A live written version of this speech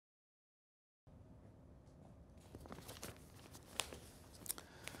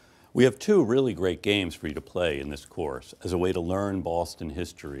We have two really great games for you to play in this course as a way to learn Boston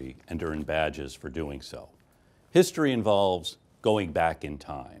history and earn badges for doing so. History involves going back in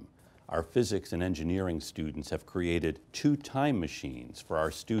time. Our physics and engineering students have created two time machines for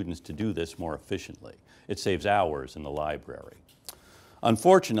our students to do this more efficiently. It saves hours in the library.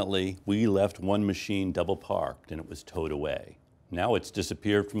 Unfortunately, we left one machine double parked and it was towed away. Now it's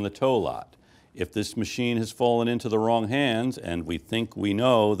disappeared from the tow lot. If this machine has fallen into the wrong hands and we think we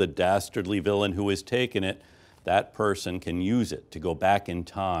know the dastardly villain who has taken it, that person can use it to go back in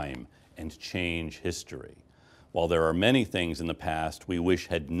time and change history. While there are many things in the past we wish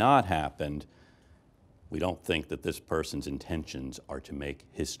had not happened, we don't think that this person's intentions are to make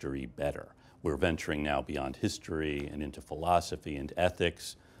history better. We're venturing now beyond history and into philosophy and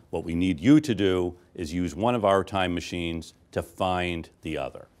ethics. What we need you to do is use one of our time machines to find the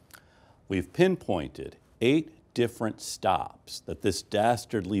other. We've pinpointed 8 different stops that this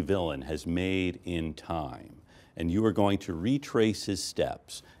dastardly villain has made in time, and you are going to retrace his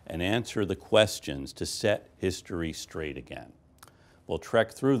steps and answer the questions to set history straight again. We'll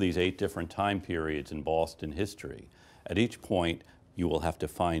trek through these 8 different time periods in Boston history. At each point, you will have to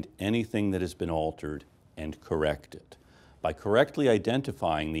find anything that has been altered and correct it. By correctly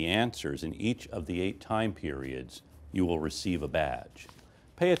identifying the answers in each of the 8 time periods, you will receive a badge.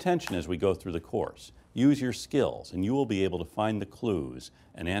 Pay attention as we go through the course. Use your skills and you will be able to find the clues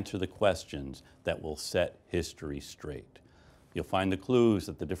and answer the questions that will set history straight. You'll find the clues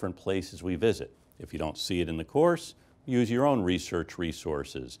at the different places we visit. If you don't see it in the course, use your own research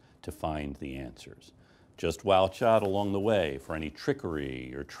resources to find the answers. Just watch out along the way for any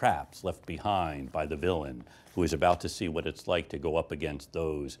trickery or traps left behind by the villain who is about to see what it's like to go up against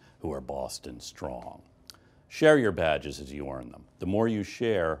those who are Boston strong. Share your badges as you earn them. The more you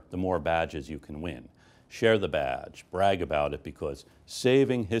share, the more badges you can win. Share the badge, brag about it, because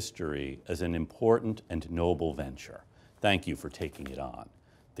saving history is an important and noble venture. Thank you for taking it on.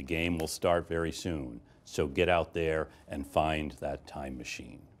 The game will start very soon, so get out there and find that time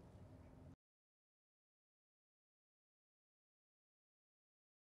machine.